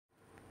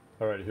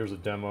Alright, here's a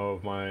demo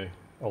of my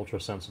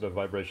ultra-sensitive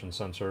vibration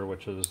sensor,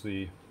 which is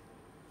the...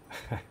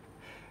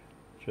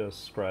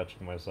 just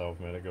scratching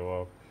myself made it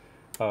go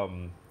off.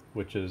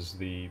 Which is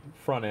the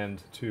front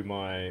end to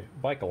my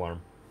bike alarm.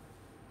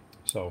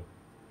 So,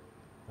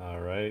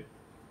 alright,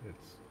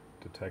 it's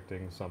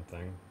detecting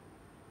something.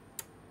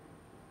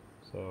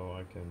 So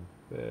I can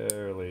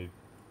barely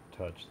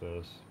touch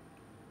this.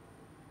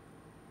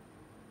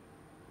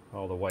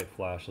 All the white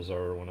flashes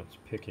are when it's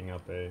picking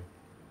up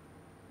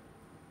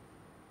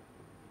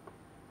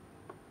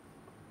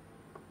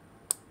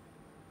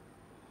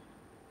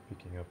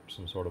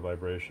some sort of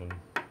vibration.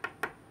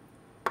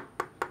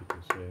 You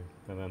can see.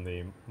 And then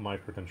the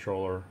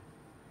microcontroller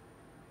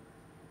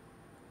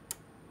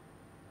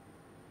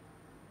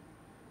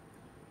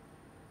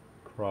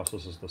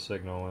processes the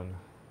signal and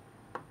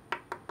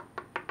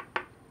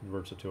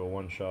converts it to a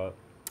one-shot.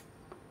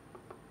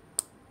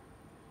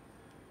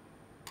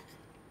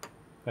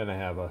 And I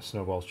have a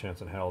snowball's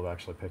chance in hell of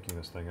actually picking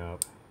this thing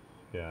up.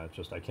 Yeah, it's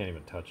just, I can't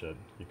even touch it.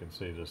 You can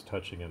see just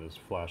touching it is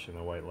flashing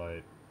the white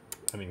light.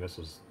 I mean, this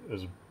is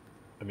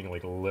I mean,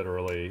 like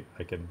literally,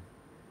 I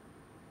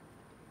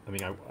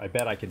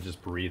bet I can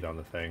just breathe on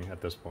the thing at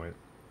this point.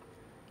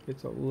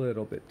 It's a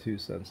little bit too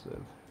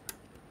sensitive.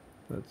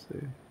 Let's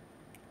see.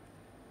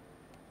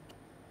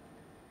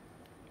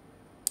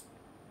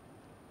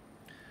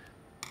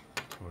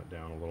 Tone it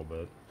down a little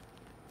bit.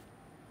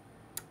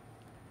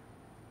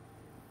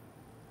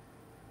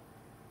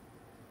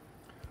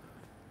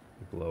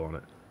 Blow on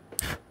it.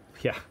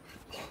 Yeah,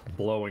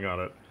 blowing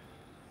on it.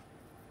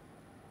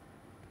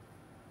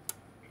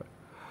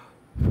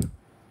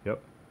 Yep,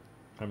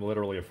 I'm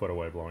literally a foot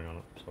away blowing on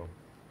it. So,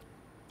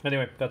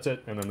 anyway, that's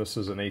it. And then this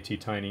is an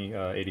AT Tiny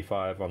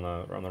 85 on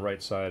the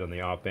right side, and the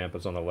op amp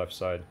is on the left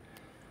side.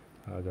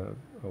 The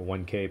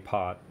 1K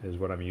pot is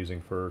what I'm using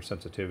for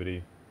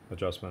sensitivity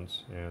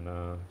adjustments, and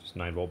just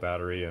 9-volt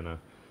battery and a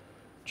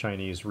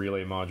Chinese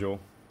relay module.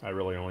 I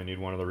really only need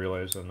one of the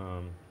relays,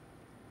 and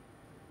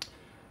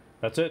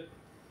that's it.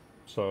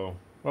 So,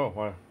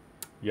 oh,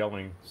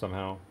 yelling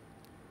somehow.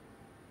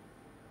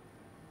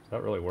 Does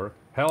that really work?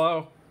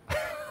 Hello?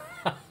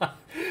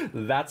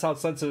 That's how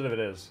sensitive it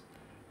is.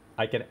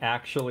 I can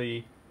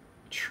actually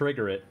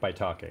trigger it by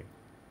talking.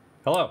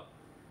 Hello?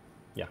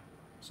 Yeah,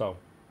 so,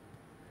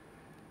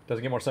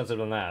 doesn't get more sensitive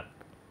than that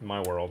in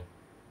my world.